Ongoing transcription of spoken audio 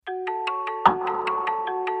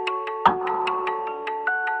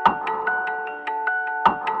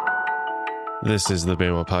This is the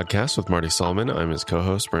Bama Podcast with Marty Solomon. I'm his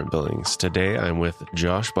co-host, Brent Billings. Today, I'm with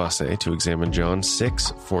Josh Bosse to examine John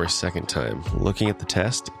 6 for a second time, looking at the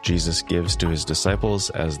test Jesus gives to his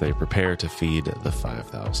disciples as they prepare to feed the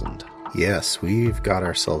 5,000. Yes, we've got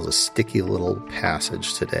ourselves a sticky little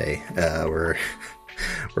passage today. We're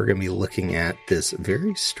going to be looking at this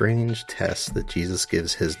very strange test that Jesus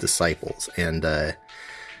gives his disciples. And,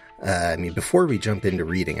 before we jump into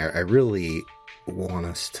reading, I really want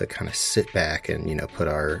us to kind of sit back and, put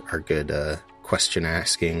our good question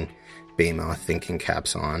asking, Bema thinking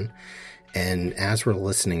caps on. And as we're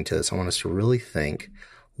listening to this, I want us to really think,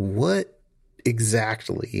 what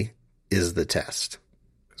exactly is the test?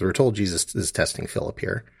 Because we're told Jesus is testing Philip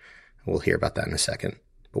here. We'll hear about that in a second.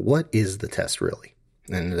 But what is the test really?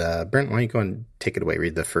 And Brent, why don't you go and take it away?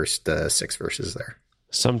 Read the first 6 verses there.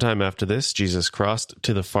 Sometime after this, Jesus crossed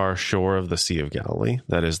to the far shore of the Sea of Galilee,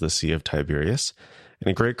 that is the Sea of Tiberias, and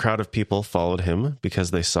a great crowd of people followed him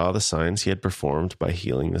because they saw the signs he had performed by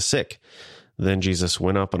healing the sick. Then Jesus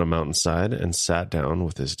went up on a mountainside and sat down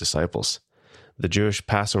with his disciples. The Jewish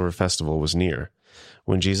Passover festival was near.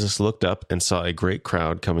 When Jesus looked up and saw a great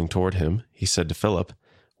crowd coming toward him, he said to Philip,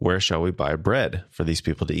 "Where shall we buy bread for these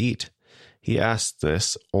people to eat?" He asked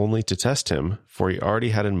this only to test him, for he already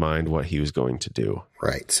had in mind what he was going to do.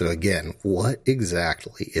 Right. So again, what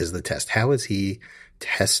exactly is the test? How is he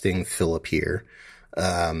testing Philip here?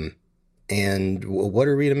 And what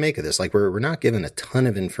are we to make of this? Like, we're not given a ton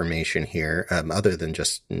of information here, other than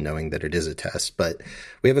just knowing that it is a test, but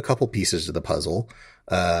we have a couple pieces to the puzzle.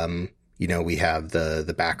 We have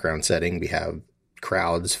the background setting. We have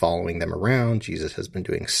crowds following them around. Jesus has been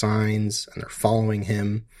doing signs and they're following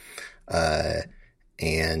him.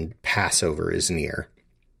 And Passover is near.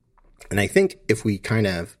 And I think if we kind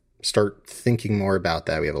of start thinking more about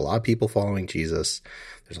that, we have a lot of people following Jesus.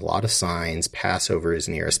 There's a lot of signs. Passover is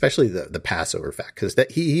near, especially the Passover fact, because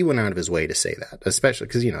that he went out of his way to say that, especially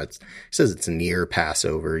because, it says it's near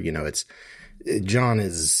Passover. John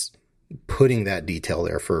is putting that detail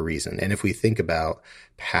there for a reason. And if we think about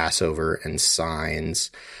Passover and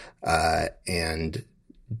signs, and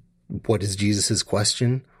what is Jesus's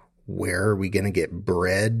question? Where are we going to get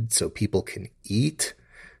bread so people can eat?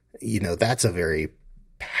 That's a very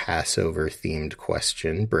Passover themed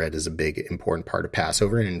question. Bread is a big, important part of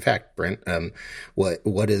Passover. And in fact, Brent,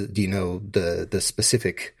 what is, the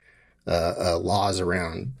specific, laws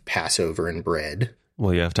around Passover and bread?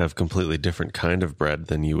 Well, you have to have completely different kind of bread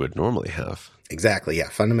than you would normally have. Exactly. Yeah.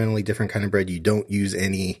 Fundamentally different kind of bread. You don't use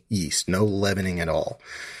any yeast, no leavening at all.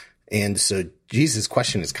 And so Jesus'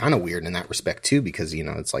 question is kind of weird in that respect too, because,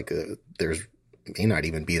 it's like there's may not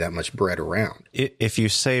even be that much bread around. If you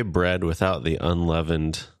say bread without the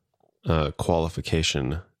unleavened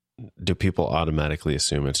qualification, do people automatically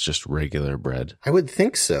assume it's just regular bread? I would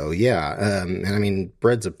think so, yeah.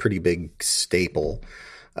 Bread's a pretty big staple.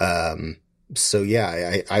 So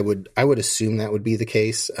yeah, I would assume that would be the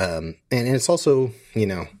case. And it's also,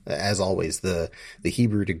 as always, the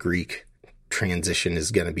Hebrew to Greek transition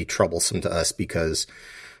is going to be troublesome to us because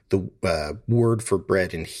the word for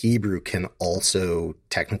bread in Hebrew can also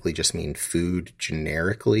technically just mean food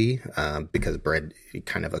generically, because bread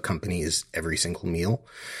kind of accompanies every single meal.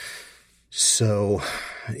 So,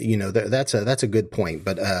 that's a good point.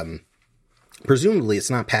 But presumably it's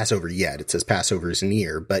not Passover yet. It says Passover is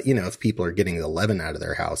near. But, if people are getting the leaven out of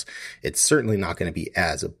their house, it's certainly not going to be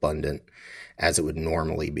as abundant as it would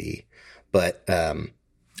normally be. But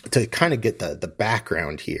to kind of get the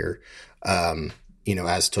background here,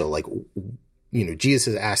 as to Jesus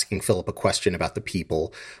is asking Philip a question about the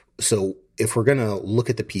people. So if we're going to look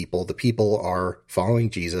at the people are following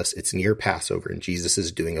Jesus. It's near Passover and Jesus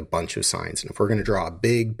is doing a bunch of signs. And if we're going to draw a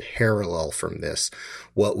big parallel from this,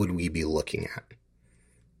 what would we be looking at?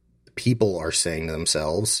 The people are saying to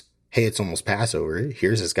themselves, hey, it's almost Passover.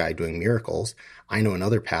 Here's this guy doing miracles. I know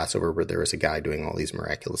another Passover where there was a guy doing all these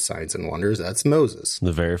miraculous signs and wonders. That's Moses.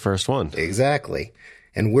 The very first one. Exactly.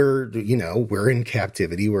 And we're in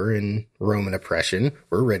captivity. We're in Roman oppression.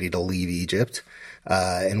 We're ready to leave Egypt.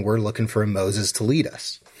 And we're looking for a Moses to lead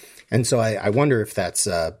us. And so I wonder if that's,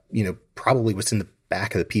 probably what's in the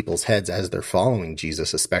back of the people's heads as they're following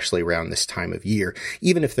Jesus, especially around this time of year,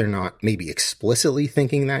 even if they're not maybe explicitly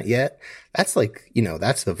thinking that yet. That's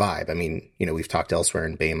that's the vibe. We've talked elsewhere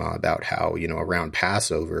in Bema about how, around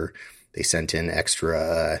Passover, they sent in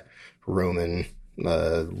extra Roman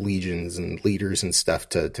legions and leaders and stuff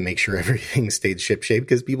to make sure everything stayed shipshape,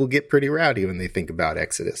 because people get pretty rowdy when they think about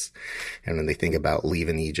Exodus and when they think about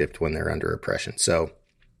leaving Egypt when they're under oppression. So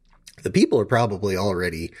the people are probably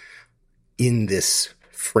already in this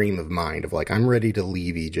frame of mind of I'm ready to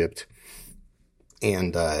leave Egypt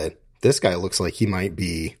and this guy looks like he might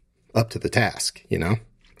be up to the task, you know?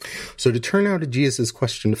 So to turn now to Jesus'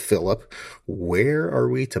 question to Philip, where are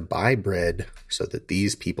we to buy bread so that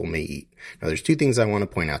these people may eat? Now, there's two things I want to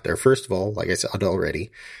point out there. First of all, like I said already,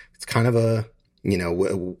 it's kind of a, you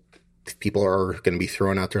know, people are going to be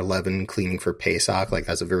throwing out their leaven, cleaning for Pesach. Like,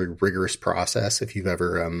 that's a very rigorous process. If you've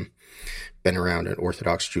ever been around an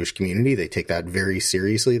Orthodox Jewish community, they take that very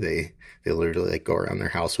seriously. They literally like go around their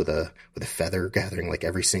house with a feather, gathering like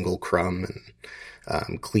every single crumb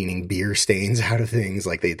and cleaning beer stains out of things.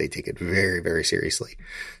 Like they take it very, very seriously.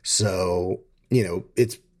 So, you know,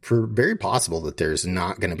 it's very possible that there's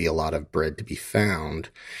not going to be a lot of bread to be found.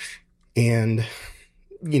 And,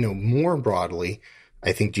 you know, more broadly,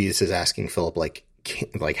 I think Jesus is asking Philip, like,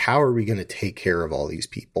 how are we going to take care of all these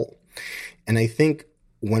people? And I think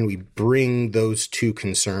when we bring those two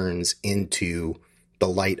concerns into the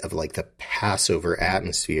light of like the Passover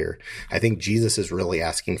atmosphere, I think Jesus is really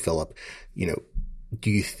asking Philip, you know, do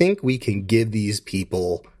you think we can give these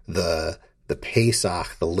people the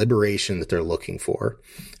Pesach, the liberation that they're looking for?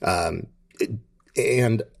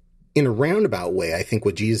 And in a roundabout way, I think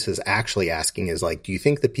what Jesus is actually asking is like, do you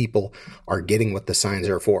think the people are getting what the signs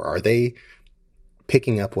are for? Are they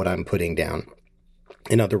picking up what I'm putting down?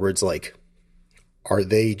 In other words, like, are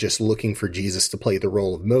they just looking for Jesus to play the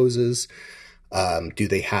role of Moses? Do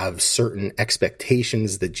they have certain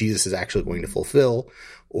expectations that Jesus is actually going to fulfill?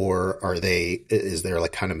 Or is there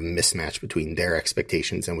like kind of a mismatch between their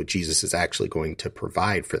expectations and what Jesus is actually going to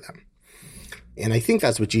provide for them? And I think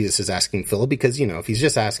that's what Jesus is asking Philip, because, you know, if he's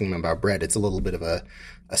just asking him about bread, it's a little bit of a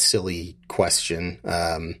silly question,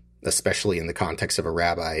 especially in the context of a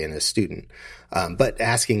rabbi and a student. But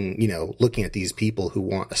asking, you know, looking at these people who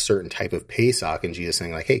want a certain type of Pesach, and Jesus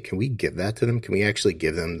saying like, hey, can we give that to them? Can we actually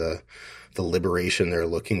give them the liberation they're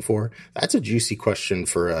looking for? That's a juicy question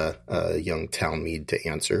for a young Talmud to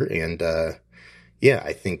answer. And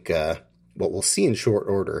I think what we'll see in short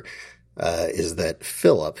order is that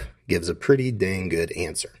Philip gives a pretty dang good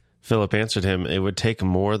answer. Philip answered him, "It would take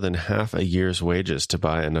more than half a year's wages to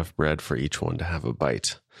buy enough bread for each one to have a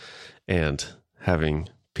bite." And having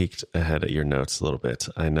peeked ahead at your notes a little bit,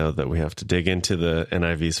 I know that we have to dig into the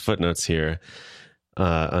NIV's footnotes here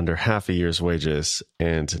under half a year's wages,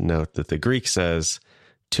 and note that the Greek says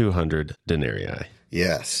 200 denarii.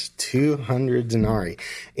 Yes, 200 denarii.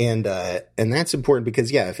 And that's important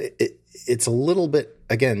because, yeah, it's a little bit,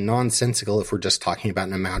 again, nonsensical if we're just talking about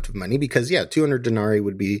an amount of money, because, yeah, 200 denarii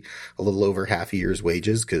would be a little over half a year's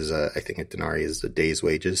wages, because I think a denarii is a day's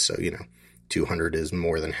wages. So, you know, 200 is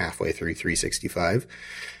more than halfway through 365.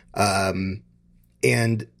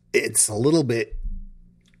 And it's a little bit,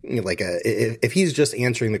 you know, like if he's just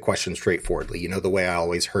answering the question straightforwardly, you know, the way I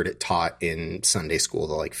always heard it taught in Sunday school,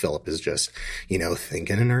 that like Philip is just, you know,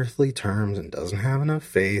 thinking in earthly terms and doesn't have enough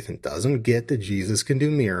faith and doesn't get that Jesus can do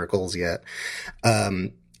miracles yet.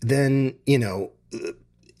 Then, you know,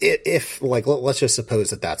 if like, let's just suppose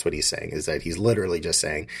that that's what he's saying, is that he's literally just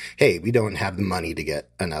saying, hey, we don't have the money to get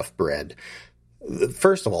enough bread.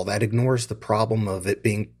 First of all, that ignores the problem of it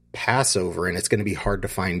being Passover, and it's going to be hard to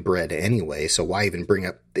find bread anyway, so why even bring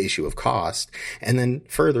up the issue of cost? And then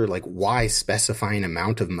further, like, why specify an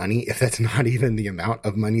amount of money if that's not even the amount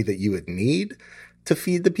of money that you would need to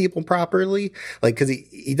feed the people properly? Like, because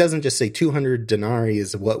he doesn't just say 200 denarii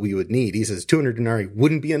is what we would need. He says 200 denarii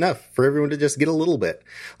wouldn't be enough for everyone to just get a little bit.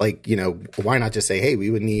 Like, you know, why not just say, hey, we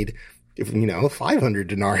would need, if, you know, 500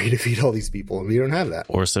 denarii to feed all these people, and we don't have that.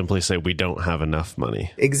 Or simply say we don't have enough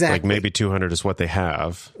money. Exactly. Like maybe 200 is what they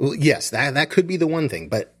have. Well, yes, that could be the one thing.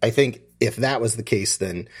 But I think if that was the case,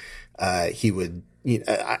 then he would, you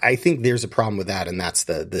know, I think there's a problem with that, and that's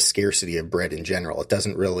the scarcity of bread in general. It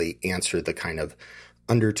doesn't really answer the kind of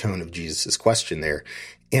undertone of Jesus's question there.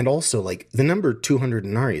 And also, like, the number 200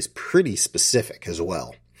 denarii is pretty specific as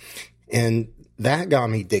well. And that got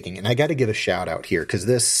me digging, and I got to give a shout out here, because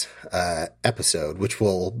this episode, which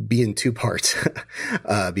will be in two parts,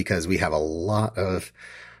 because we have a lot of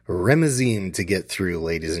remezim to get through,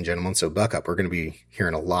 ladies and gentlemen, so buck up. We're going to be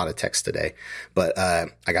hearing a lot of text today, but I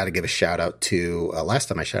got to give a shout out to, last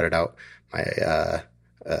time I shouted out my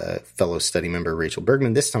fellow study member, Rachel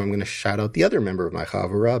Bergman. This time I'm going to shout out the other member of my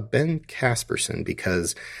Chavurah, Ben Casperson,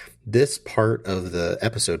 because this part of the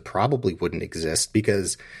episode probably wouldn't exist,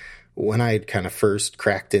 because when I had kind of first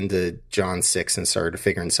cracked into John 6 and started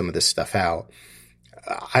figuring some of this stuff out,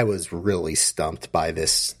 I was really stumped by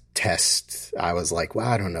this test. I was like, well,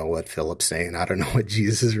 I don't know what Philip's saying. I don't know what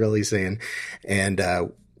Jesus is really saying. And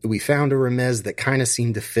we found a remez that kind of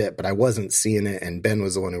seemed to fit, but I wasn't seeing it. And Ben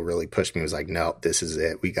was the one who really pushed me. He was like, no, this is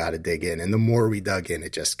it. We got to dig in. And the more we dug in,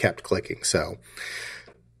 it just kept clicking. So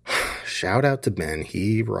Shout out to Ben.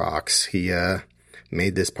 He rocks. He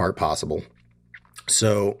made this part possible.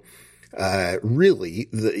 So really,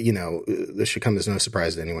 this should come as no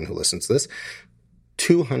surprise to anyone who listens to this.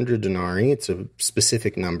 200 denarii, it's a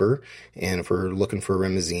specific number. And if we're looking for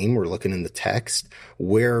remazim, we're looking in the text.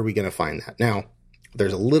 Where are we going to find that? Now,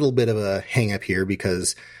 there's a little bit of a hang up here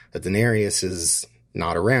because a denarius is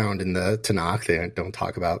not around in the Tanakh. They don't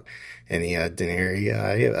talk about any denarii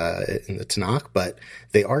in the Tanakh, but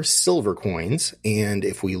they are silver coins. And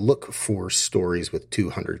if we look for stories with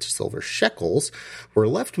 200 silver shekels, we're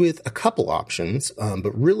left with a couple options,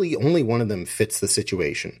 but really only one of them fits the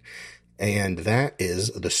situation. And that is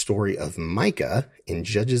the story of Micah in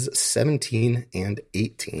Judges 17 and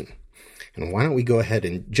 18. And why don't we go ahead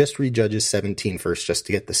and just read Judges 17 first, just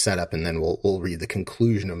to get the setup, and then we'll read the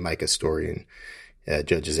conclusion of Micah's story in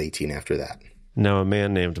Judges 18 after that. Now a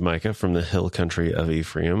man named Micah from the hill country of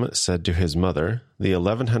Ephraim said to his mother, "The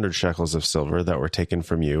 1,100 shekels of silver that were taken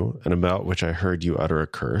from you, and about which I heard you utter a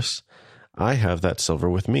curse, I have that silver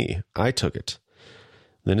with me. I took it."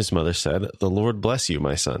 Then his mother said, "The Lord bless you,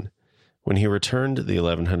 my son." When he returned the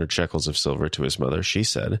 1,100 shekels of silver to his mother, she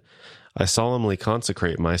said, "I solemnly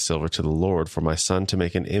consecrate my silver to the Lord for my son to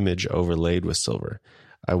make an image overlaid with silver.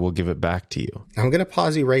 I will give it back to you." I'm going to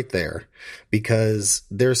pause you right there because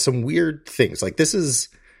there's some weird things. Like this is,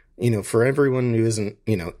 for everyone who isn't,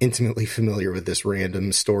 intimately familiar with this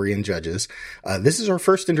random story in Judges, this is our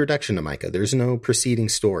first introduction to Micah. There's no preceding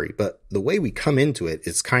story, but the way we come into it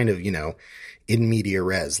is kind of, in media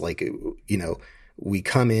res, like, we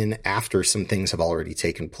come in after some things have already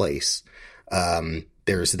taken place.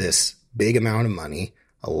 There's this big amount of money,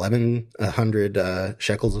 1,100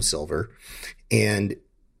 shekels of silver, and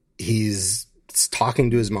he's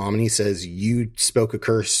talking to his mom, and he says, "You spoke a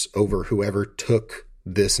curse over whoever took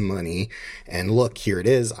this money, and look, here it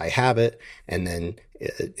is, I have it." And then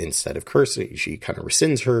instead of cursing, she kind of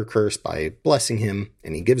rescinds her curse by blessing him,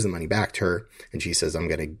 and he gives the money back to her, and she says, "I'm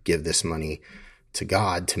going to give this money to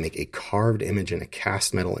God to make a carved image and a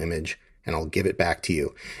cast metal image, and I'll give it back to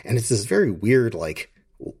you." And it's this very weird, like,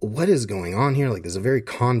 what is going on here? Like, there's a very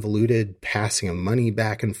convoluted passing of money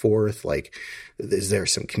back and forth. Like, is there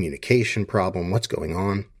some communication problem? What's going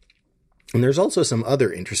on? And there's also some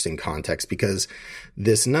other interesting context because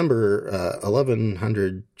this number,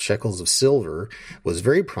 1,100 shekels of silver, was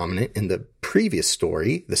very prominent in the previous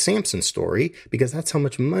story, the Samson story, because that's how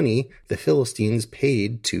much money the Philistines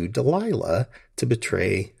paid to Delilah to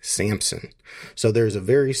betray Samson. So there's a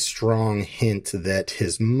very strong hint that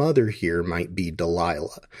his mother here might be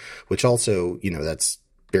Delilah, which also, that's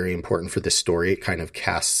very important for this story. It kind of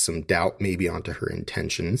casts some doubt maybe onto her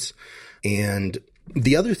intentions. And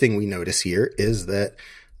the other thing we notice here is that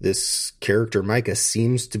this character Micah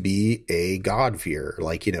seems to be a God-fearer.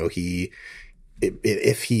 Like,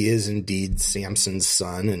 if he is indeed Samson's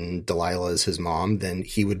son and Delilah is his mom, then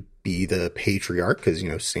he would be the patriarch because,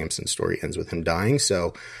 Samson's story ends with him dying.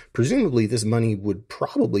 So presumably this money would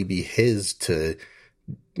probably be his to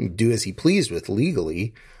do as he pleased with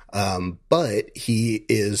legally. But he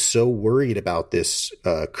is so worried about this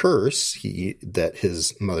curse that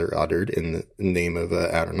his mother uttered in the name of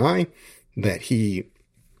Adonai that he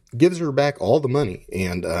gives her back all the money,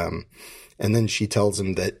 and then she tells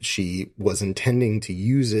him that she was intending to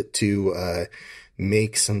use it to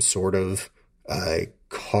make some sort of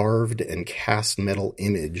carved and cast metal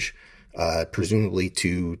image, presumably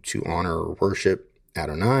to honor or worship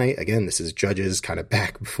Adonai. Again, this is Judges, kind of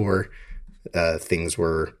back before things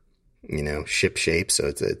were ship shape. So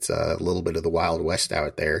it's a little bit of the Wild West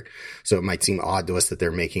out there. So it might seem odd to us that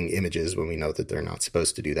they're making images when we know that they're not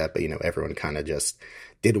supposed to do that. But, everyone kind of just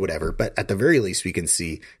did whatever. But at the very least, we can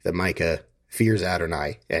see that Micah fears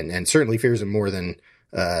Adonai and certainly fears him more than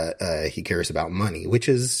he cares about money, which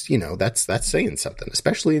is, that's saying something,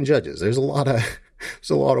 especially in Judges. There's a lot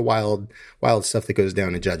of wild stuff that goes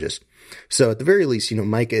down in Judges. So at the very least,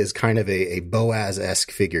 Micah is kind of a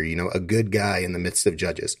Boaz-esque figure, a good guy in the midst of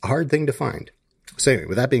Judges. A hard thing to find. So anyway,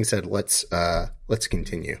 with that being said, let's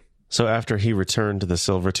continue. So after he returned the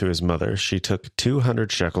silver to his mother, she took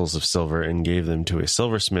 200 shekels of silver and gave them to a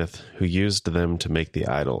silversmith who used them to make the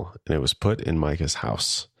idol, and it was put in Micah's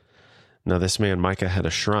house. Now this man Micah had a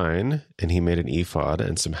shrine, and he made an ephod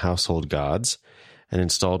and some household gods, and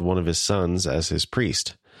installed one of his sons as his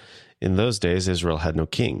priest. In those days Israel had no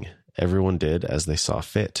king. Everyone did as they saw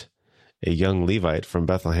fit. A young Levite from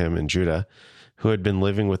Bethlehem in Judah, who had been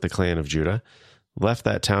living with the clan of Judah, left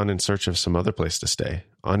that town in search of some other place to stay.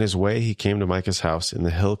 On his way, he came to Micah's house in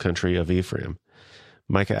the hill country of Ephraim.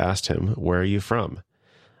 Micah asked him, "Where are you from?"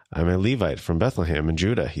 "I'm a Levite from Bethlehem in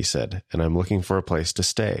Judah," he said, "and I'm looking for a place to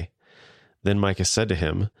stay." Then Micah said to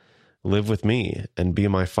him, "Live with me, and be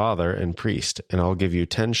my father and priest, and I'll give you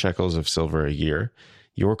 10 shekels of silver a year,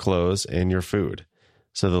 your clothes, and your food."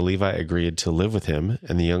 So the Levite agreed to live with him,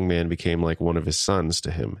 and the young man became like one of his sons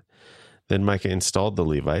to him. Then Micah installed the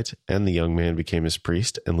Levite, and the young man became his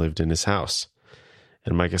priest and lived in his house.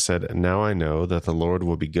 And Micah said, "Now I know that the Lord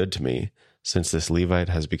will be good to me, since this Levite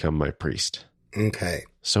has become my priest." Okay.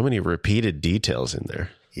 So many repeated details in there.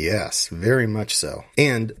 Yes, very much so.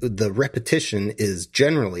 And the repetition is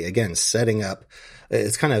generally, again, setting up,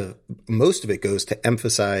 it's kind of, most of it goes to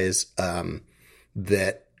emphasize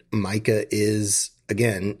that Micah is,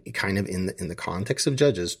 again, kind of in the context of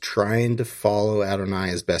Judges, trying to follow Adonai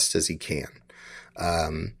as best as he can.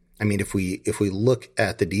 I mean, if we look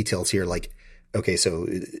at the details here, like, okay, so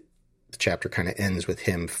the chapter kind of ends with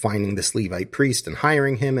him finding this Levite priest and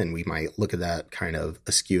hiring him, and we might look at that kind of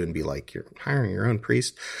askew and be like, you're hiring your own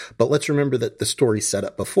priest. But let's remember that the story set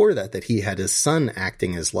up before that he had his son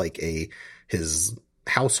acting as like his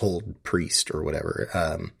household priest or whatever.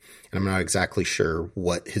 And I'm not exactly sure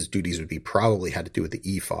what his duties would be. Probably had to do with the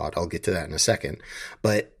ephod. I'll get to that in a second.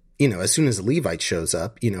 But, as soon as the Levite shows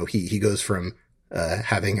up, he goes from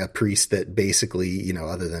having a priest that basically,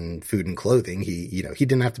 other than food and clothing, he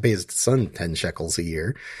didn't have to pay his son 10 shekels a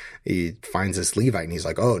year. He finds this Levite and he's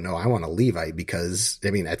like, oh no, I want a Levite because,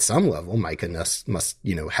 at some level, Micah must,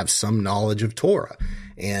 have some knowledge of Torah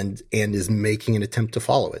and is making an attempt to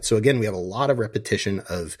follow it. So again, we have a lot of repetition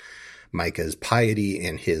of Micah's piety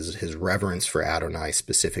and his reverence for Adonai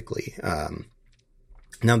specifically.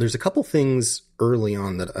 Now there's a couple things early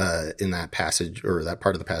on that, in that passage or that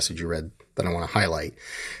part of the passage you read that I want to highlight.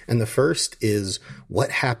 And the first is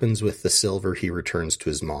what happens with the silver he returns to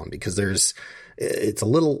his mom, because it's a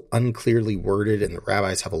little unclearly worded and the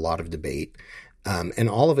rabbis have a lot of debate. And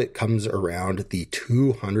all of it comes around the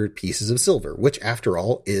 200 pieces of silver, which after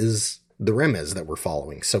all is the remez that we're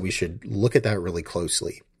following. So we should look at that really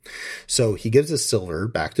closely. So he gives his silver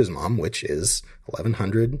back to his mom, which is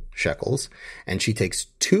 1,100 shekels, and she takes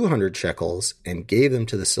 200 shekels and gave them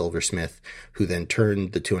to the silversmith, who then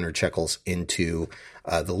turned the 200 shekels into,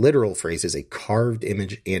 the literal phrase is a carved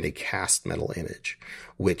image and a cast metal image,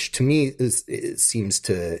 which to me it seems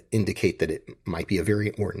to indicate that it might be a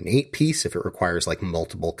very ornate piece if it requires like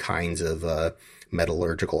multiple kinds of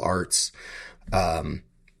metallurgical arts.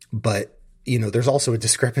 But there's also a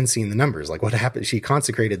discrepancy in the numbers. Like what happened? She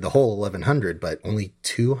consecrated the whole 1,100, but only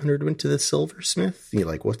 200 went to the silversmith.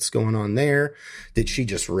 Like, what's going on there? Did she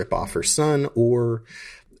just rip off her son? Or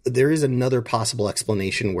there is another possible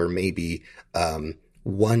explanation where maybe,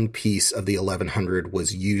 one piece of the 1,100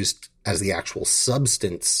 was used as the actual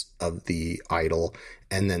substance of the idol.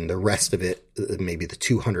 And then the rest of it, maybe the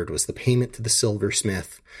 200 was the payment to the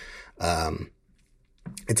silversmith.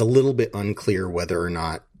 It's a little bit unclear whether or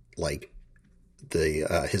not like,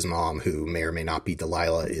 his mom, who may or may not be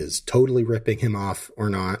Delilah, is totally ripping him off or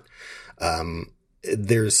not.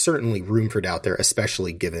 There's certainly room for doubt there,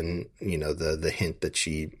 especially given, the hint that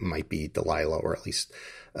she might be Delilah, or at least,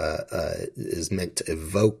 is meant to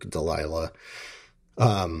evoke Delilah.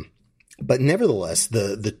 But nevertheless,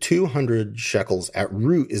 the 200 shekels at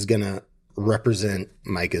root is going to represent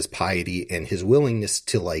Micah's piety and his willingness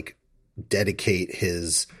to like dedicate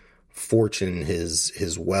his fortune,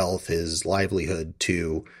 his wealth, his livelihood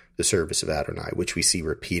to the service of Adonai, which we see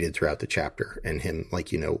repeated throughout the chapter, and him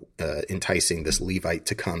enticing this Levite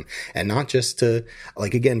to come, and not just to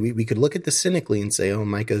like, again, we could look at this cynically and say, oh,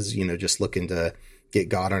 Micah's, just looking to get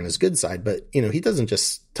God on his good side. But, he doesn't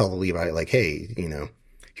just tell the Levite like, hey,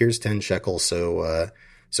 here's 10 shekels. So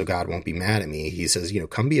God won't be mad at me. He says,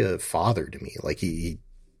 come be a father to me. Like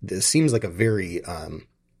this seems like a very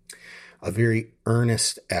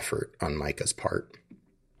earnest effort on Micah's part.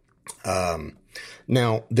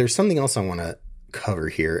 Now there's something else I want to cover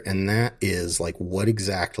here, and that is like, what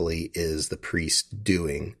exactly is the priest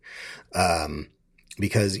doing?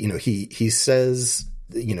 Because, he says,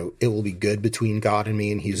 it will be good between God and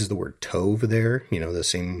me. And he uses the word tov there, the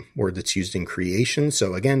same word that's used in creation.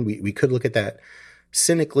 So again, we could look at that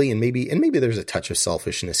cynically, and maybe there's a touch of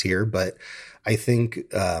selfishness here, but I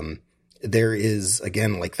think, there is,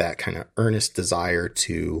 again, like that kind of earnest desire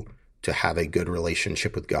to have a good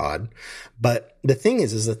relationship with God. But the thing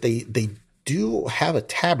is that they do have a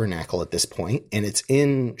tabernacle at this point, and it's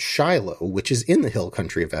in Shiloh, which is in the hill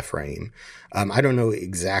country of Ephraim. I don't know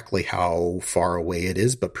exactly how far away it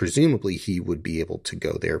is, but presumably he would be able to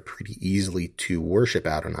go there pretty easily to worship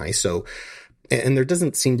Adonai. So, and there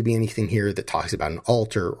doesn't seem to be anything here that talks about an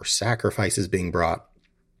altar or sacrifices being brought.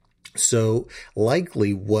 So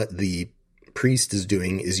likely what the priest is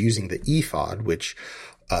doing is using the ephod, which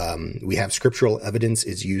We have scriptural evidence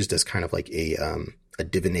is used as kind of like a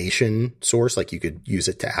divination source. Like you could use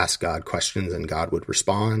it to ask God questions and God would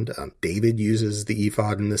respond. David uses the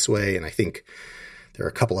ephod in this way. And I think there are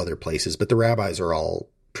a couple other places, but the rabbis are all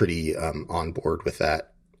pretty on board with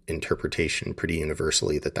that interpretation pretty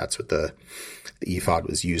universally, that that's what the ephod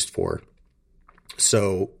was used for.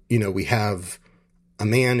 So, we have a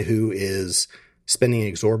man who is spending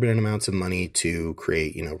exorbitant amounts of money to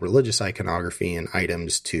create, religious iconography and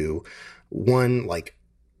items to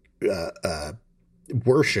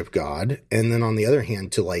worship God. And then on the other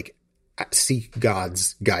hand, to seek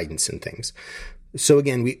God's guidance in things. So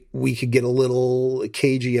again, we could get a little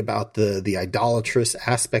cagey about the idolatrous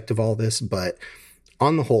aspect of all this, but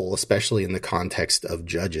on the whole, especially in the context of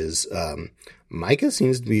Judges, Micah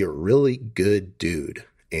seems to be a really good dude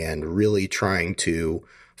and really trying to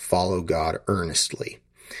follow God earnestly.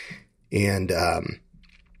 And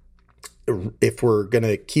if we're going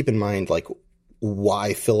to keep in mind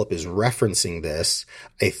why Philip is referencing this,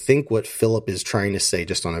 I think what Philip is trying to say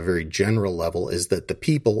just on a very general level is that the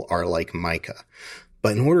people are like Micah.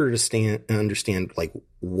 But in order to understand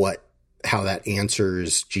how that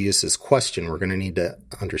answers Jesus' question, we're going to need to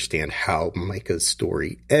understand how Micah's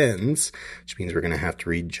story ends, which means we're going to have to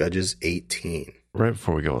read Judges 18. Right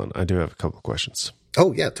before we go on, I do have a couple of questions.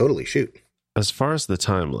 Oh, yeah, totally. Shoot. As far as the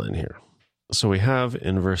timeline here, so we have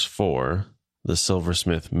in verse 4, the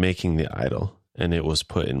silversmith making the idol, and it was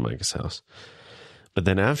put in Micah's house. But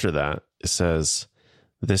then after that, it says,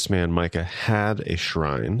 this man Micah had a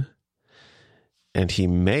shrine, and he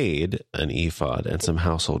made an ephod and some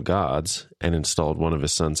household gods and installed one of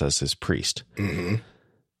his sons as his priest. Mm-hmm.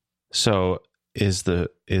 So is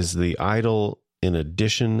the idol in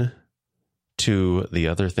addition to the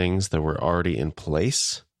other things that were already in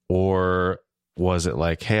place? Or was it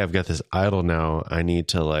like, hey, I've got this idol now, I need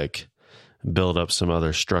to build up some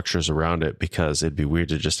other structures around it because it'd be weird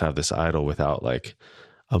to just have this idol without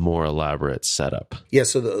a more elaborate setup? Yeah,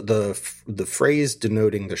 so the phrase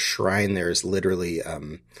denoting the shrine there is literally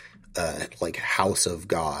house of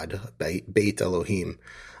God, Beit Elohim.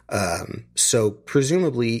 So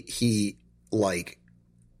presumably he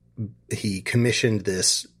commissioned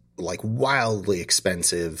this wildly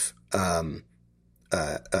expensive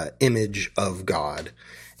image of God.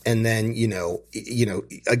 And then,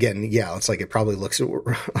 again, yeah, it's it probably looks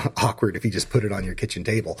awkward if you just put it on your kitchen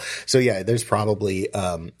table. So yeah, there's probably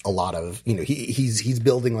a lot of, he's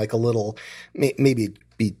building a little, maybe it'd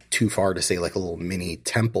be too far to say a little mini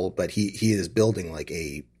temple, but he is building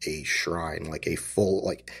a shrine, a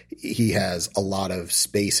full, he has a lot of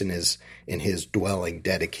space in his dwelling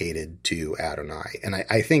dedicated to Adonai. And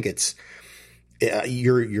I think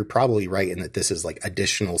you're probably right in that this is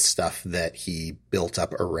additional stuff that he built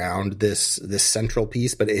up around this central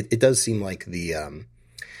piece, but it does seem like the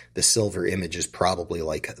silver image is probably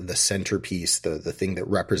the centerpiece, the thing that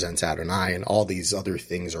represents Adonai, and all these other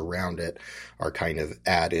things around it are kind of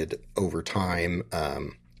added over time,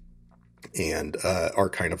 and are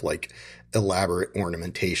kind of elaborate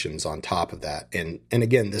ornamentations on top of that. And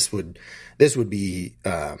again, this would be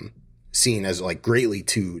seen as greatly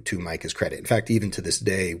to Micah's credit. In fact, even to this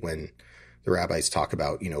day, when the rabbis talk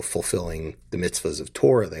about, fulfilling the mitzvahs of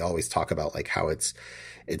Torah, they always talk about how it's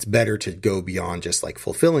better to go beyond just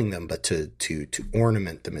fulfilling them, but to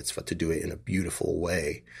ornament the mitzvah, to do it in a beautiful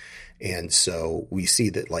way. And so we see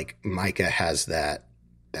that Micah has that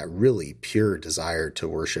really pure desire to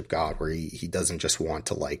worship God, where he doesn't just want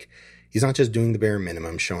to he's not just doing the bare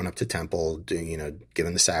minimum, showing up to temple,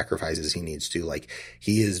 giving the sacrifices he needs to.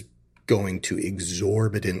 He is going to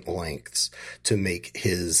exorbitant lengths to make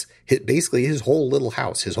his basically his whole little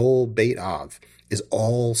house, his whole Beit Av, is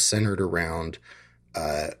all centered around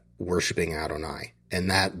worshiping Adonai. And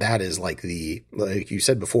that is like you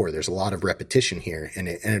said before, there's a lot of repetition here, and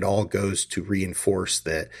it all goes to reinforce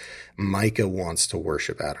that Micah wants to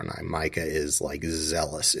worship Adonai. Micah is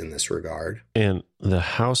zealous in this regard. And the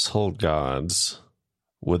household gods,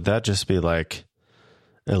 would that just be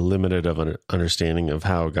a limited of an understanding of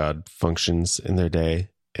how God functions in their day?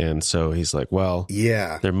 And so he's well,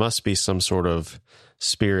 yeah, there must be some sort of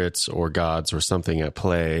spirits or gods or something at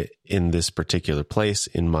play in this particular place,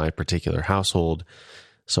 in my particular household.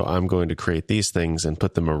 So I'm going to create these things and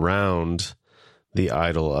put them around the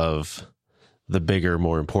idol of the bigger,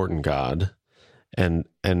 more important God, and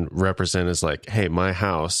represent as hey, my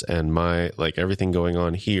house and my everything going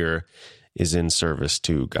on here is in service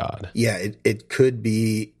to God. Yeah, it could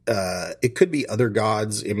be other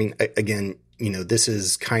gods. I mean, again, this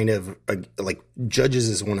is kind of Judges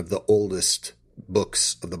is one of the oldest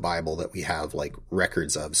books of the Bible that we have like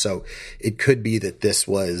records of. So it could be that this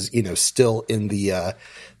was, still in the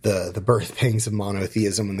birth pangs of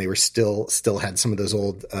monotheism, when they were still had some of those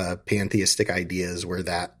old pantheistic ideas where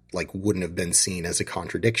that like wouldn't have been seen as a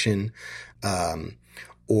contradiction.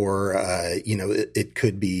 It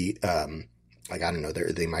could be, like, I don't know,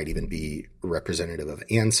 they might even be representative of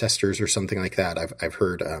ancestors or something like that. I've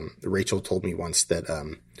heard, Rachel told me once that,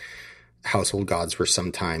 household gods were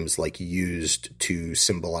sometimes like used to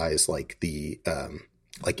symbolize like the,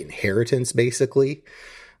 like inheritance basically.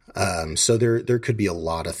 So there could be a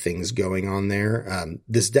lot of things going on there.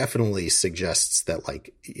 This definitely suggests that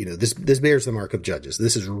like, this bears the mark of Judges.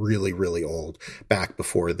 This is really, really old, back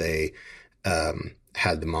before they,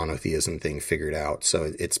 had the monotheism thing figured out.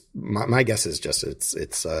 So it's my guess is just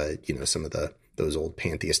it's some of those old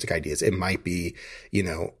pantheistic ideas. It might be,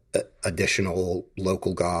 additional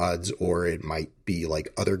local gods, or it might be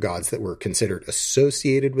like other gods that were considered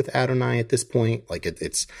associated with Adonai at this point. Like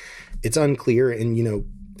it's unclear. And,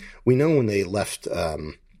 we know when they left,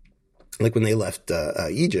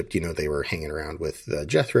 Egypt, they were hanging around with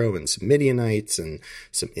Jethro and some Midianites, and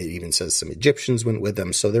it even says some Egyptians went with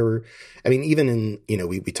them. So there were, even in,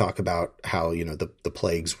 we talk about how, the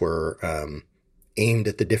plagues were aimed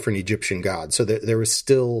at the different Egyptian gods. So there was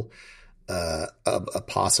still a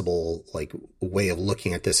possible like way of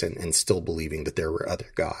looking at this and still believing that there were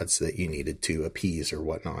other gods that you needed to appease or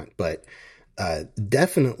whatnot. But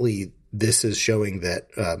definitely this is showing that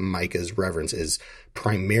Micah's reverence is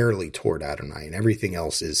primarily toward Adonai, and everything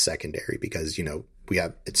else is secondary, because, we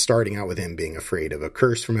have it's starting out with him being afraid of a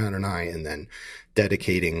curse from Adonai, and then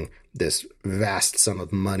dedicating this vast sum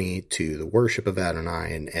of money to the worship of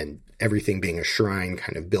Adonai, and everything being a shrine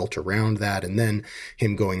kind of built around that. And then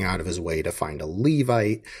him going out of his way to find a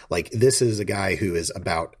Levite. Like, this is a guy who is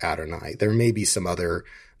about Adonai. There may be some other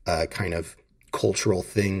kind of cultural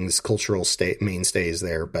things, mainstays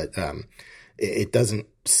there, but it doesn't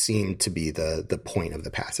seem to be the point of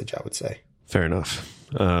the passage, I would say. Fair enough.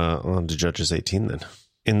 On to Judges 18 then.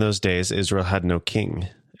 In those days, Israel had no king.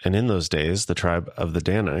 And in those days, the tribe of the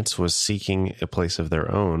Danites was seeking a place of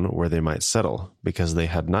their own where they might settle, because they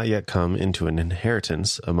had not yet come into an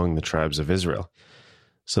inheritance among the tribes of Israel.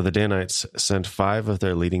 So the Danites sent 5 of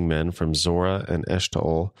their leading men from Zorah and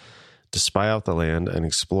Eshtaol to spy out the land and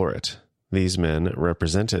explore it. These men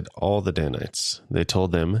represented all the Danites. They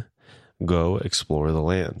told them, "Go explore the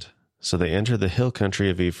land." So they entered the hill country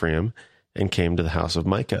of Ephraim and came to the house of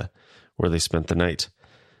Micah, where they spent the night.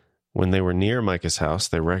 When they were near Micah's house,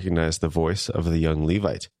 they recognized the voice of the young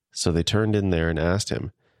Levite. So they turned in there and asked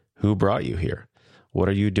him, "Who brought you here? What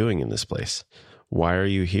are you doing in this place? Why are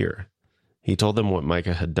you here?" He told them what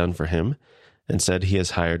Micah had done for him, and said, "He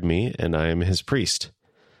has hired me, and I am his priest."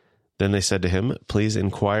 Then they said to him, "Please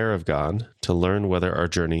inquire of God to learn whether our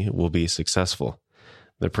journey will be successful."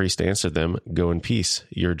 The priest answered them, "Go in peace.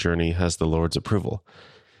 Your journey has the Lord's approval,"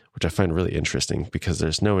 which I find really interesting, because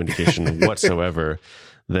there's no indication whatsoever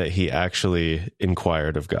that he actually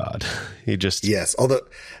inquired of God. He just... Yes, although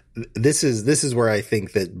this is where I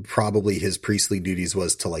think that probably his priestly duties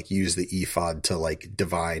was to like use the ephod to like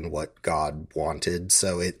divine what God wanted.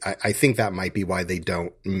 So I think that might be why they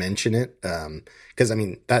don't mention it. Because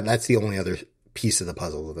that's the only other piece of the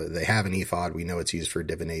puzzle. They have an ephod. We know it's used for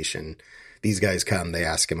divination. These guys come, they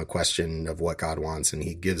ask him a question of what God wants, and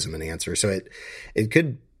he gives them an answer. So it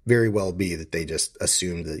could very well be that they just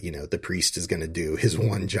assumed that, the priest is going to do his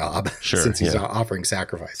one job, since he's not offering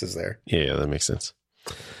sacrifices there. Yeah, that makes sense.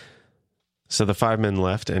 So the 5 men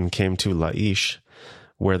left and came to Laish,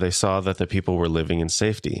 where they saw that the people were living in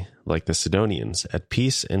safety, like the Sidonians, at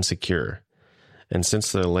peace and secure. And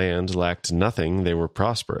since their land lacked nothing, they were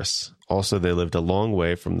prosperous. Also, they lived a long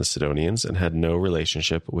way from the Sidonians and had no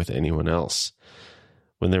relationship with anyone else.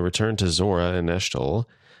 When they returned to Zorah and Eshtaol,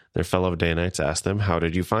 their fellow Danites asked them, "How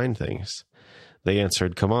did you find things?" They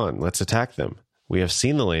answered, "Come on, let's attack them. We have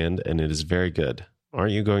seen the land, and it is very good.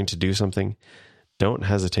 Aren't you going to do something? Don't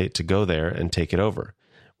hesitate to go there and take it over.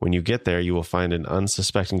 When you get there, you will find an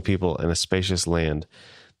unsuspecting people and a spacious land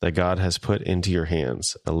that God has put into your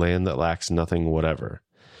hands, a land that lacks nothing whatever."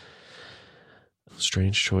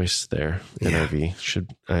 Strange choice there. Yeah. NIV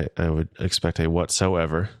I would expect a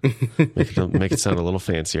whatsoever. Make it sound a little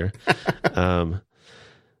fancier.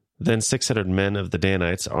 Then 600 men of the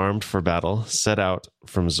Danites, armed for battle, set out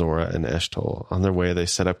from Zorah and Eshtaol. On their way, they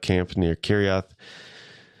set up camp near Kiriath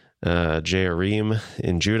Jearim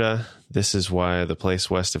in Judah. This is why the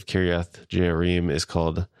place west of Kiriath Jearim is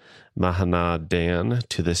called Mahaneh Dan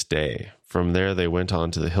to this day. From there, they went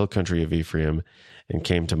on to the hill country of Ephraim and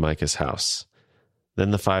came to Micah's house.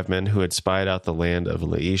 Then the 5 men who had spied out the land of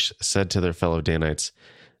Laish said to their fellow Danites,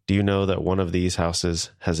 "Do you know that one of these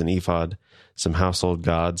houses has an ephod, some household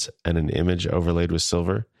gods, and an image overlaid with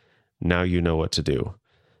silver? Now you know what to do."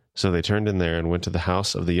 So they turned in there and went to the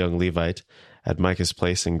house of the young Levite at Micah's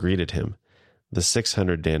place and greeted him. The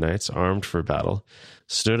 600 Danites, armed for battle,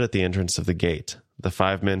 stood at the entrance of the gate. The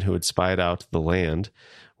 5 men who had spied out the land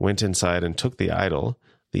went inside and took the idol,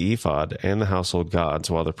 the ephod, and the household gods,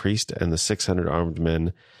 while the priest and the 600 armed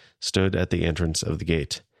men stood at the entrance of the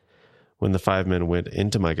gate. When the 5 men went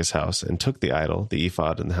into Micah's house and took the idol, the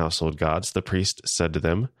ephod, and the household gods, the priest said to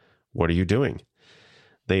them, "What are you doing?"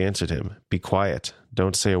 They answered him, "Be quiet,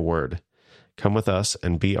 don't say a word. Come with us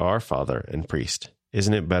and be our father and priest.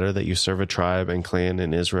 Isn't it better that you serve a tribe and clan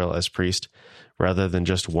in Israel as priest, rather than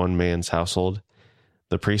just one man's household?"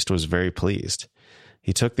 The priest was very pleased.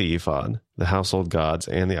 He took the ephod, the household gods,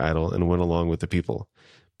 and the idol, and went along with the people.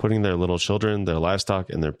 Putting their little children, their livestock,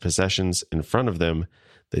 and their possessions in front of them,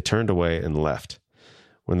 they turned away and left.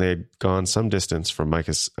 When they had gone some distance from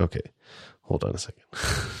Micah's... Okay, hold on a second.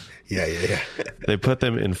 Yeah. They put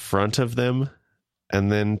them in front of them and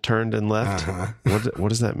then turned and left. What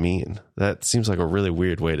does that mean? That seems like a really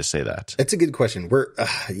weird way to say that. It's a good question. We're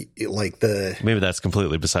maybe that's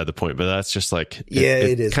completely beside the point, but that's just like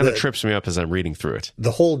it is kind of trips me up as I'm reading through it.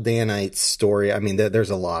 The whole Danite story. I mean,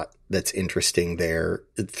 there's a lot that's interesting there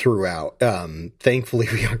throughout. Thankfully,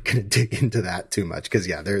 we aren't going to dig into that too much because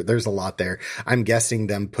there's a lot there. I'm guessing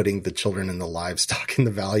them putting the children and the livestock and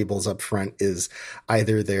the valuables up front is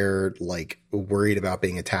either they're like worried about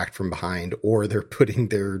being attacked from behind, or they're putting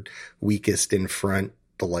their weakest in front.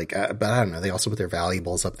 But I don't know. They also put their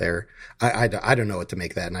valuables up there. I don't know what to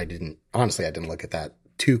make of that. And I didn't look at that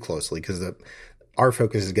too closely because our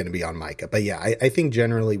focus is going to be on Micah. But yeah, I think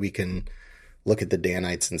generally we can look at the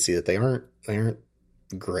Danites and see that they aren't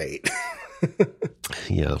great.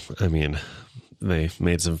 Yeah. I mean, they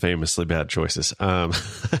made some famously bad choices.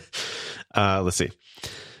 Let's see.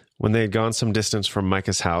 When they had gone some distance from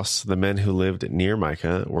Micah's house, the men who lived near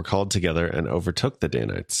Micah were called together and overtook the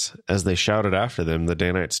Danites. As they shouted after them, the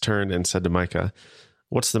Danites turned and said to Micah,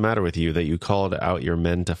 "What's the matter with you that you called out your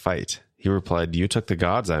men to fight?" He replied, "You took the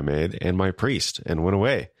gods I made and my priest and went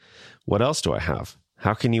away. What else do I have?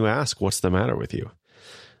 How can you ask, what's the matter with you?"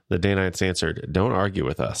 The Danites answered, "Don't argue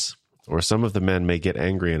with us, or some of the men may get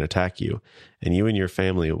angry and attack you, and you and your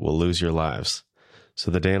family will lose your lives." So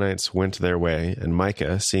the Danites went their way, and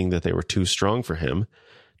Micah, seeing that they were too strong for him,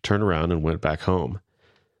 turned around and went back home.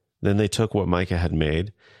 Then they took what Micah had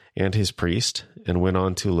made, and his priest, and went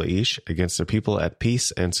on to Laish against a people at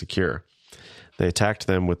peace and secure. They attacked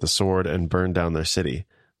them with the sword and burned down their city.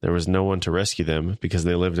 There was no one to rescue them, because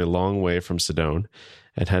they lived a long way from Sidon,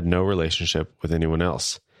 and had no relationship with anyone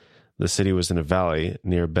else. The city was in a valley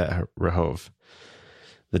near Bet-Rehob.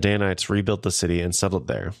 The Danites rebuilt the city and settled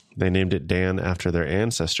there. They named it Dan after their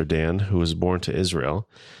ancestor Dan, who was born to Israel,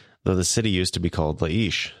 though the city used to be called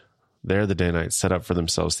Laish. There the Danites set up for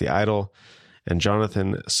themselves the idol, and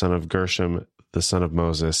Jonathan, son of Gershom, the son of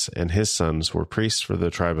Moses, and his sons were priests for the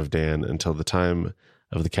tribe of Dan until the time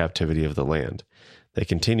of the captivity of the land. They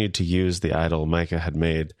continued to use the idol Micah had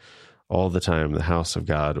made all the time the house of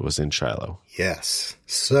God was in Shiloh. Yes.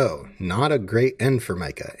 So, not a great end for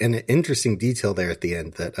Micah. And an interesting detail there at the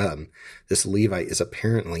end that this Levite is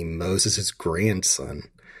apparently Moses' grandson.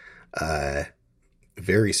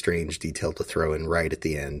 Very strange detail to throw in right at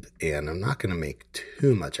the end. And I'm not going to make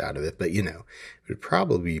too much out of it, but it would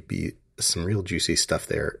probably be some real juicy stuff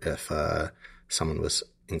there if someone was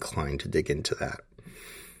inclined to dig into that.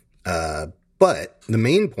 But the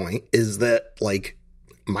main point is that,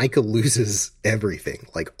 Micah loses everything,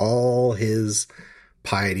 all his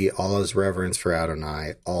piety, all his reverence for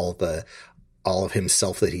Adonai, all of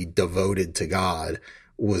himself that he devoted to God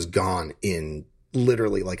was gone in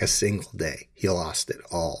literally a single day. He lost it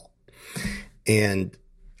all. And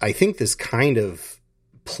I think this kind of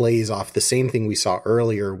plays off the same thing we saw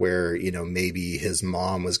earlier where, maybe his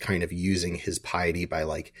mom was kind of using his piety by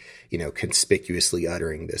conspicuously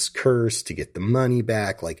uttering this curse to get the money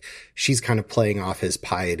back. She's kind of playing off his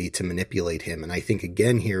piety to manipulate him. And I think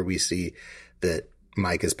again, here we see that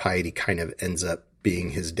Micah's piety kind of ends up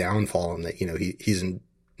being his downfall, and that, he's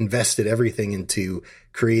invested everything into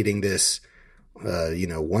creating this,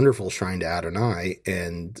 wonderful shrine to Adonai,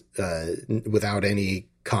 and without any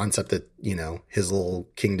concept that his little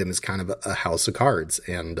kingdom is kind of a house of cards,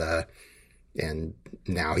 and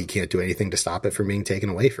now he can't do anything to stop it from being taken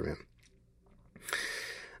away from him.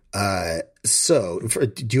 Do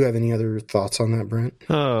you have any other thoughts on that, Brent?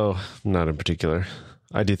 Oh, not in particular.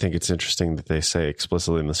 I do think it's interesting that they say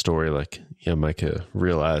explicitly in the story, like, yeah, Micah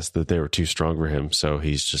realized that they were too strong for him. So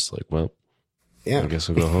he's just like, well, I guess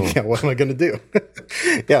we'll go home. Yeah, what am I going to do?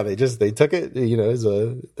 Yeah, they took it,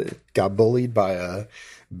 they got bullied by a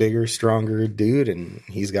bigger, stronger dude, and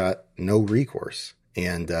he's got no recourse.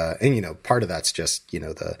 And part of that's just,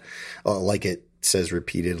 like it says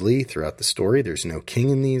repeatedly throughout the story, there's no king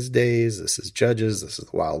in these days. This is Judges. This is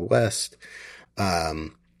the Wild West.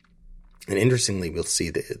 And interestingly, we'll see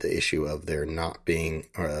the issue of there not being,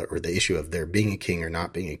 or the issue of there being a king or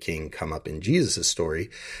not being a king come up in Jesus'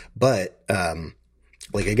 story. But,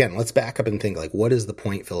 again, let's back up and think, what is the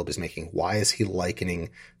point Philip is making? Why is he likening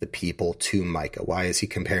the people to Micah? Why is he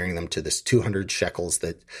comparing them to this 200 shekels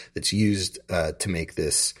that's used to make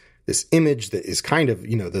this image that is kind of,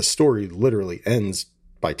 the story literally ends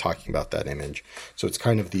by talking about that image. So it's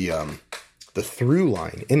kind of the through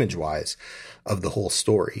line, image-wise, of the whole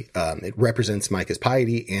story. It represents Micah's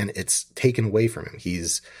piety, and it's taken away from him.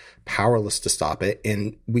 He's powerless to stop it.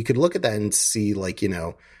 And we could look at that and see,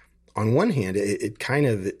 on one hand, it kind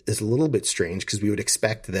of is a little bit strange because we would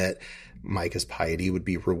expect that Micah's piety would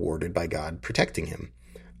be rewarded by God protecting him.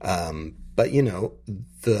 But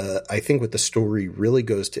I think what the story really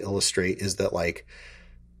goes to illustrate is that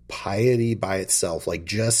piety by itself,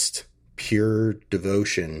 just pure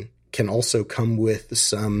devotion, can also come with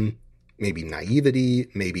some maybe naivety,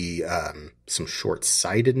 maybe some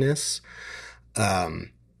short-sightedness.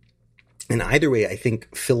 And either way, I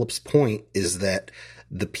think Philip's point is that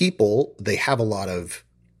the people, they have a lot of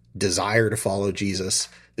desire to follow Jesus.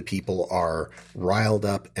 The people are riled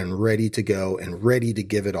up and ready to go and ready to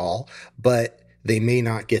give it all, but they may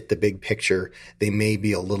not get the big picture. They may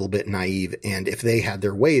be a little bit naive. And if they had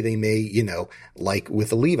their way, they may, like with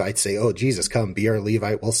the Levites, say, oh, Jesus, come be our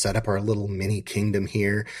Levite. We'll set up our little mini kingdom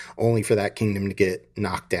here, only for that kingdom to get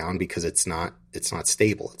knocked down because it's not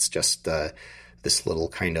stable. It's just this little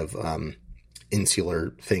kind of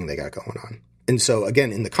insular thing they got going on. And so,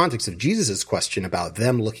 again, in the context of Jesus's question about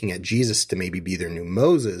them looking at Jesus to maybe be their new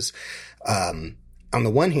Moses, on the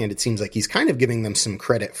one hand, it seems like he's kind of giving them some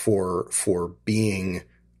credit for being,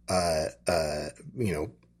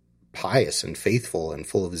 pious and faithful and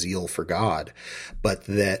full of zeal for God, but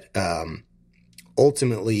that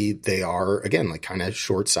ultimately they are, again, kind of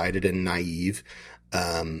short-sighted and naive.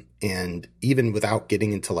 And even without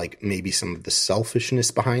getting into maybe some of the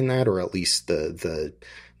selfishness behind that, or at least the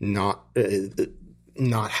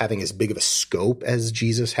not having as big of a scope as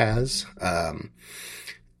Jesus has,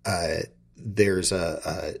 there's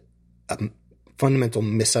a fundamental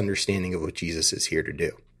misunderstanding of what Jesus is here to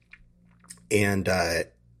do. And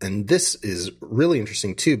this is really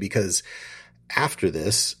interesting too, because after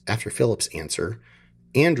Philip's answer,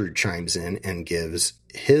 Andrew chimes in and gives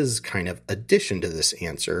his kind of addition to this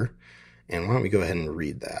answer. And why don't we go ahead and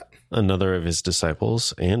read that? Another of his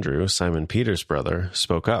disciples, Andrew, Simon Peter's brother,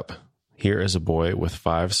 spoke up. Here is a boy with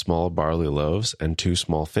 5 small barley loaves and 2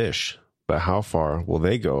 small fish. But how far will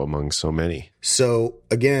they go among so many? So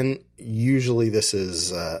again, usually this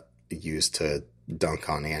is used to dunk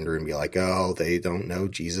on Andrew and be like, oh, they don't know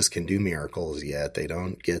Jesus can do miracles yet. They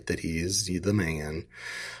don't get that he's the man.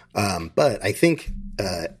 But I think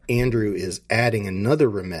Andrew is adding another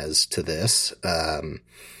remez to this.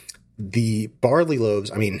 The barley loaves,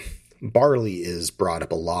 barley is brought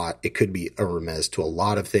up a lot. It could be a remez to a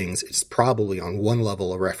lot of things. It's probably on one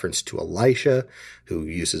level a reference to Elisha, who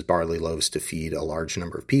uses barley loaves to feed a large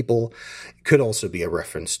number of people. It could also be a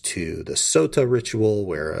reference to the Sota ritual,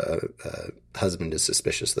 where a husband is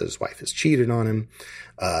suspicious that his wife has cheated on him.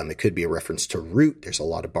 It could be a reference to root. There's a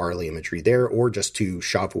lot of barley imagery there, or just to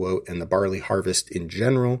Shavuot and the barley harvest in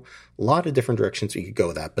general. A lot of different directions we could go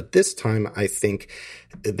with that. But this time, I think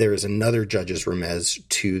there is another Judges remez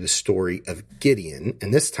to the story of Gideon.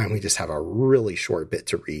 And this time we just have a really short bit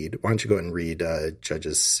to read. Why don't you go ahead and read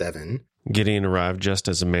Judges 7. Gideon arrived just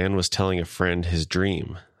as a man was telling a friend his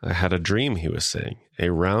dream. I had a dream, he was saying.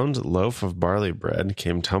 A round loaf of barley bread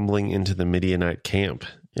came tumbling into the Midianite camp.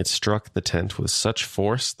 It struck the tent with such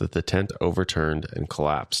force that the tent overturned and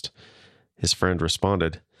collapsed. His friend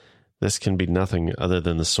responded, This can be nothing other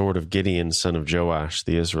than the sword of Gideon, son of Joash,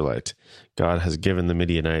 the Israelite. God has given the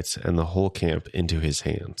Midianites and the whole camp into his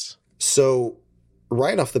hands. So,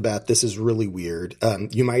 right off the bat, this is really weird.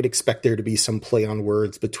 You might expect there to be some play on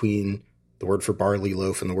words between the word for barley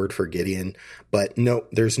loaf and the word for Gideon, but no,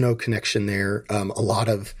 there's no connection there. A lot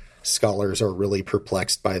of scholars are really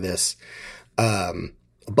perplexed by this.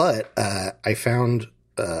 But I found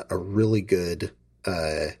a really good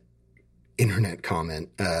internet comment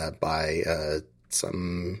by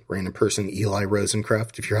some random person, Eli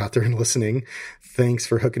Rosencraft, if you're out there and listening, thanks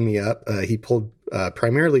for hooking me up. He pulled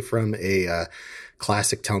primarily from a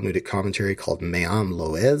classic Talmudic commentary called Me'am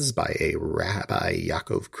Loez by a Rabbi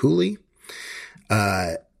Yaakov Kuli.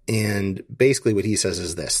 And basically what he says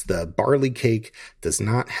is this: the barley cake does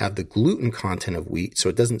not have the gluten content of wheat, so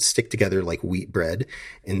it doesn't stick together like wheat bread.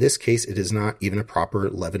 In this case, it is not even a proper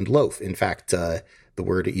leavened loaf. In fact, the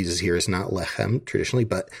word it uses here is not lechem traditionally,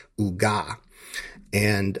 but uga.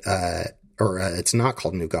 And, it's not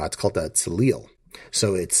called nuga, it's called tzilil.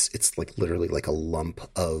 So it's like literally like a lump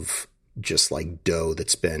of just like dough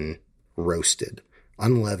that's been roasted,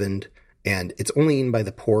 unleavened. And it's only eaten by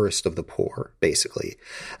the poorest of the poor, basically.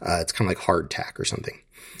 It's kind of like hardtack or something.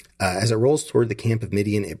 As it rolls toward the camp of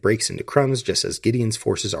Midian, it breaks into crumbs, just as Gideon's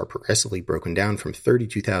forces are progressively broken down from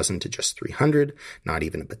 32,000 to just 300, not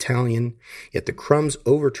even a battalion. Yet the crumbs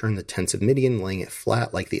overturn the tents of Midian, laying it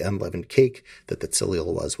flat like the unleavened cake that the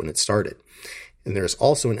tzilil was when it started. And there's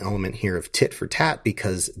also an element here of tit for tat,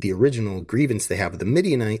 because the original grievance they have with the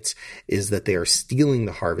Midianites is that they are stealing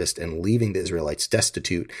the harvest and leaving the Israelites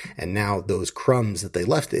destitute. And now those crumbs that they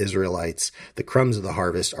left the Israelites, the crumbs of the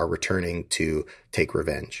harvest, are returning to take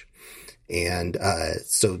revenge. And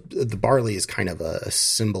so the barley is kind of a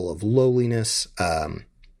symbol of lowliness,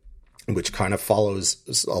 which kind of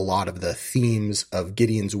follows a lot of the themes of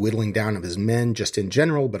Gideon's whittling down of his men just in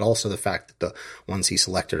general, but also the fact that the ones he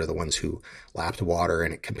selected are the ones who lapped water,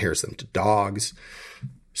 and it compares them to dogs.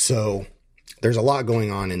 So there's a lot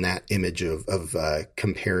going on in that image of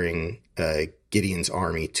comparing Gideon's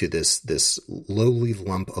army to this lowly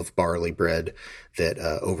lump of barley bread that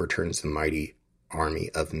overturns the mighty army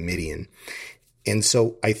of Midian. And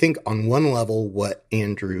so I think on one level, what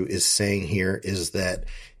Andrew is saying here is that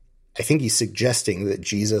I think he's suggesting that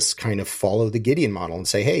Jesus kind of follow the Gideon model and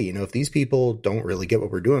say, hey, if these people don't really get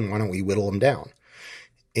what we're doing, why don't we whittle them down?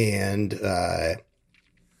 And the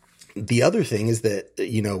other thing is that,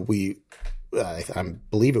 I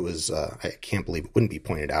believe it was, I can't believe it wouldn't be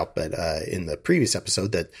pointed out, but in the previous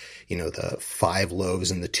episode that, the 5 loaves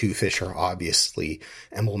and the 2 fish are obviously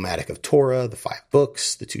emblematic of Torah, the 5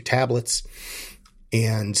 books, the 2 tablets.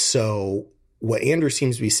 And so what Andrew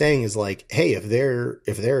seems to be saying is like, hey, if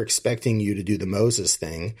they're expecting you to do the Moses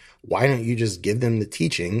thing, why don't you just give them the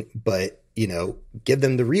teaching, but, give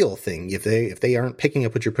them the real thing? If they aren't picking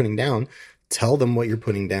up what you're putting down, tell them what you're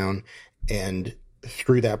putting down, and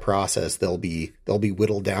through that process, they'll be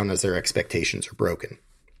whittled down as their expectations are broken.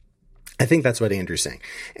 I think that's what Andrew's saying.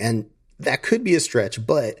 And that could be a stretch,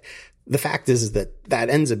 but the fact is that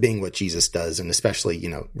ends up being what Jesus does. And especially,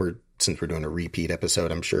 since we're doing a repeat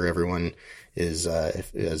episode, I'm sure everyone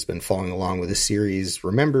has been following along with this series,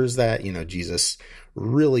 remembers that, Jesus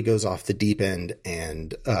really goes off the deep end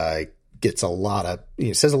and gets a lot of,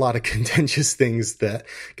 says a lot of contentious things that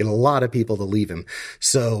get a lot of people to leave him.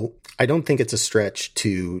 So I don't think it's a stretch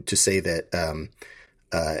to say that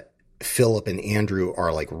Philip and Andrew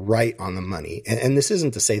are like right on the money. And this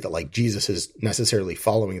isn't to say that like Jesus is necessarily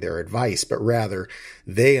following their advice, but rather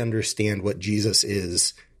they understand what Jesus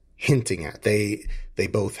is hinting at. They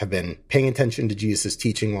both have been paying attention to Jesus'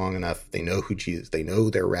 teaching long enough. They know who Jesus, they know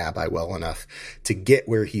their rabbi well enough to get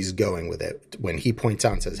where he's going with it. When he points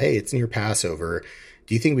out and says, hey, it's near Passover,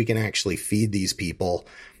 do you think we can actually feed these people?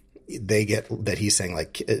 They get that he's saying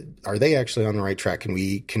like, are they actually on the right track? Can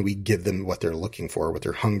we give them what they're looking for, what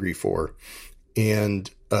they're hungry for? And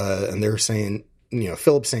they're saying,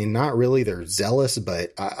 Philip's saying, not really, they're zealous,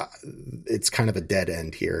 but it's kind of a dead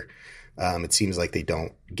end here. It seems like they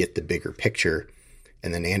don't get the bigger picture.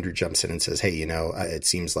 And then Andrew jumps in and says, hey, it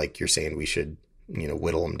seems like you're saying we should,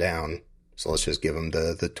 whittle them down. So let's just give them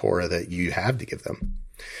the Torah that you have to give them.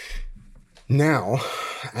 Now,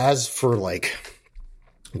 as for like,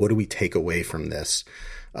 what do we take away from this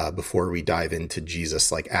before we dive into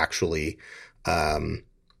Jesus, like actually,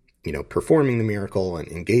 performing the miracle and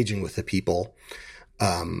engaging with the people?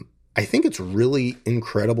 I think it's really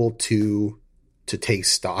incredible to take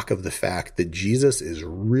stock of the fact that Jesus is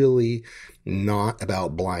really not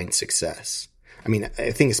about blind success. I mean,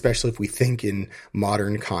 I think especially if we think in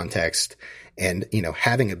modern context and,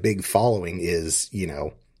 having a big following is,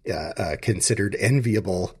 considered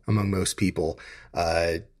enviable among most people.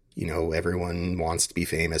 Everyone wants to be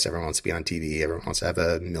famous. Everyone wants to be on TV. Everyone wants to have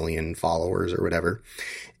 1 million followers or whatever.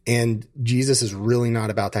 And Jesus is really not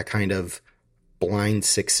about that kind of blind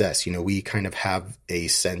success. We kind of have a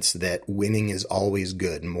sense that winning is always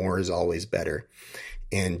good. More is always better.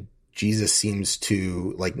 And Jesus seems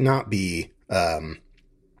to like not be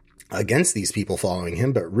against these people following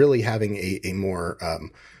him, but really having a more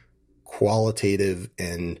qualitative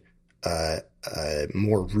and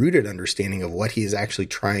more rooted understanding of what he is actually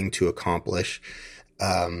trying to accomplish,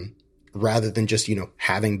 rather than just,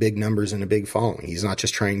 having big numbers and a big following. He's not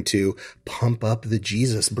just trying to pump up the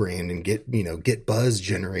Jesus brand and get buzz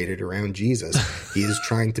generated around Jesus. He is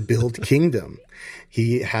trying to build kingdom.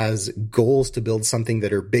 He has goals to build something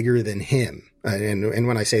that are bigger than him. And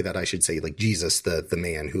when I say that, I should say like Jesus, the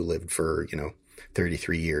man who lived for,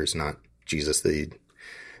 33 years, not Jesus, the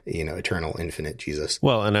eternal, infinite Jesus.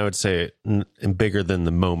 Well, and I would say bigger than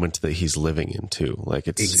the moment that he's living in too. Like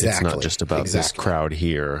it's not just about this crowd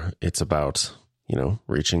here. It's about,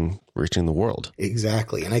 reaching the world.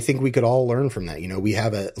 Exactly. And I think we could all learn from that. We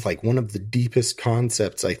have one of the deepest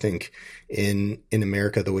concepts, I think, in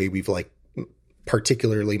America, the way we've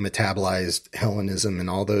particularly metabolized Hellenism and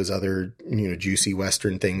all those other, juicy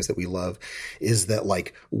Western things that we love, is that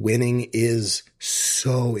winning is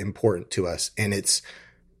so important to us. And it's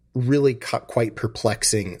really quite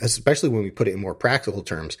perplexing, especially when we put it in more practical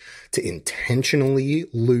terms, to intentionally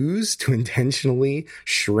lose, to intentionally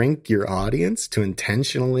shrink your audience, to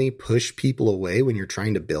intentionally push people away when you're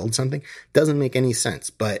trying to build something. Doesn't make any sense.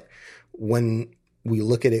 But when we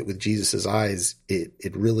look at it with Jesus's eyes,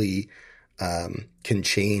 it really can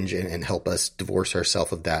change and help us divorce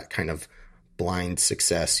ourselves of that kind of blind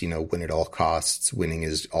success, win at all costs, winning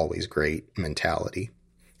is always great mentality.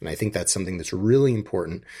 And I think that's something that's really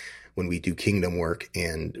important when we do kingdom work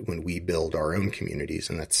and when we build our own communities.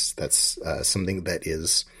 And that's something that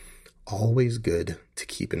is always good to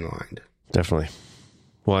keep in mind. Definitely.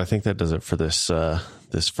 Well, I think that does it for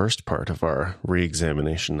this first part of our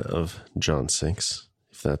re-examination of John 6,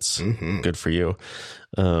 if that's good for you.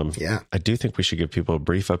 Yeah. I do think we should give people a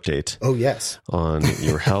brief update. Oh, yes. On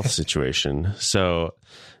your health situation. So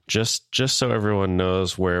just so everyone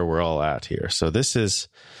knows where we're all at here. So this is,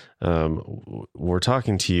 we're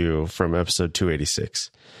talking to you from episode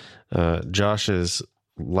 286. Josh's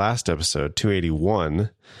last episode, 281,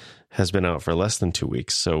 has been out for less than 2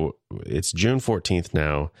 weeks. So it's June 14th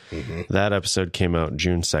now. That episode came out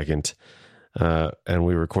June 2nd. And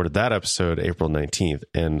we recorded that episode April 19th.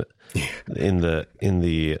 And in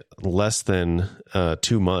the less than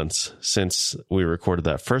 2 months since we recorded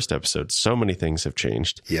that first episode, so many things have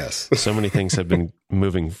changed. Yes. So many things have been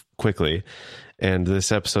moving quickly. And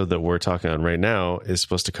this episode that we're talking on right now is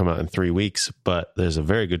supposed to come out in 3 weeks, but there's a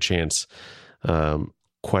very good chance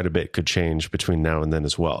quite a bit could change between now and then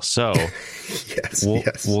as well. So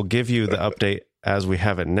we'll give you the update as we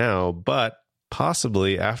have it now, but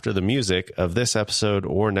possibly after the music of this episode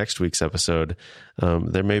or next week's episode,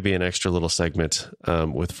 there may be an extra little segment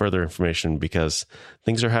with further information because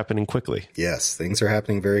things are happening quickly. Yes, things are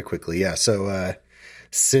happening very quickly. Yeah. So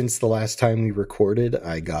since the last time we recorded,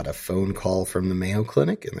 I got a phone call from the Mayo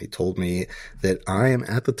Clinic and they told me that I am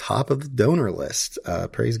at the top of the donor list.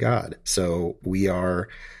 Praise God. So we are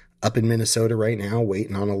up in Minnesota right now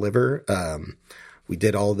waiting on a liver. We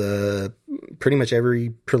did pretty much every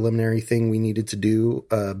preliminary thing we needed to do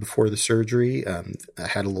before the surgery. I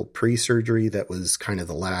had a little pre-surgery that was kind of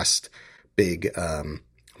the last big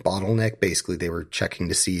bottleneck. Basically, they were checking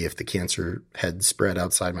to see if the cancer had spread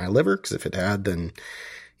outside my liver, because if it had, then,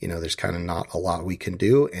 there's kind of not a lot we can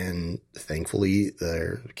do. And thankfully,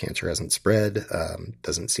 the cancer hasn't spread,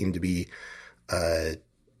 doesn't seem to be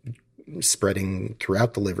spreading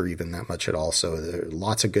throughout the liver even that much at all. So there are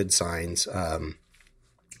lots of good signs.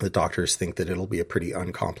 The doctors think that it'll be a pretty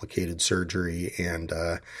uncomplicated surgery, and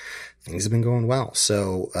things have been going well.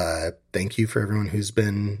 So thank you for everyone who's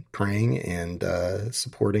been praying and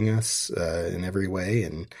supporting us in every way.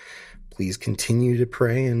 And please continue to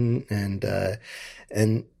pray and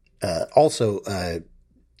also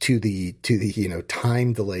to the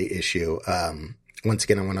time delay issue. Once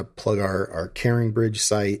again, I want to plug our Caring Bridge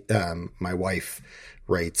site. My wife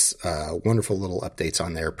writes wonderful little updates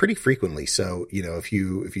on there pretty frequently. So, if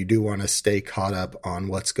you do want to stay caught up on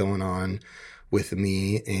what's going on with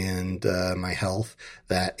me and my health,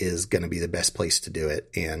 that is going to be the best place to do it.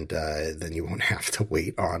 And then you won't have to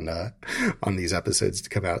wait on these episodes to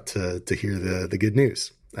come out to hear the good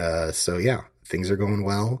news. So yeah, things are going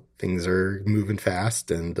well. Things are moving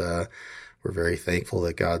fast, and we're very thankful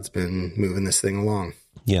that God's been moving this thing along.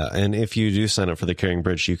 Yeah, and if you do sign up for the Caring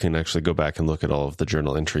Bridge, you can actually go back and look at all of the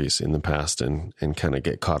journal entries in the past and kind of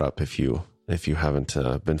get caught up if you haven't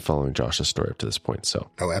been following Josh's story up to this point. So,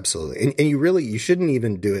 oh, absolutely, and you shouldn't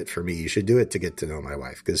even do it for me. You should do it to get to know my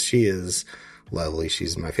wife, because she is lovely.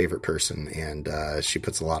 She's my favorite person, and she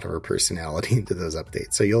puts a lot of her personality into those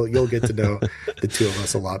updates. So you'll get to know the two of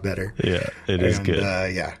us a lot better. Yeah, it is good.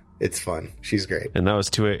 Yeah. It's fun. She's great. And that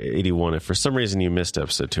was 281. If for some reason you missed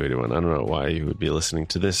episode 281, I don't know why you would be listening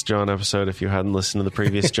to this John episode if you hadn't listened to the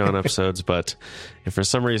previous John episodes, but if for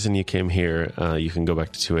some reason you came here, you can go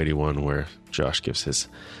back to 281 where Josh gives his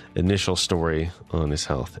initial story on his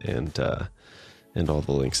health and all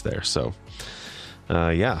the links there. So,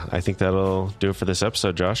 I think that'll do it for this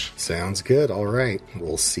episode, Josh. Sounds good. All right.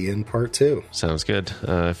 We'll see you in part 2. Sounds good.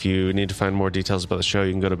 If you need to find more details about the show,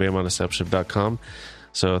 you can go to BamaDiscipleship.com.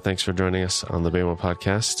 So thanks for joining us on the Bama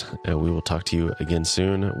Podcast. We will talk to you again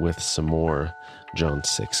soon with some more John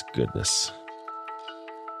 6 goodness.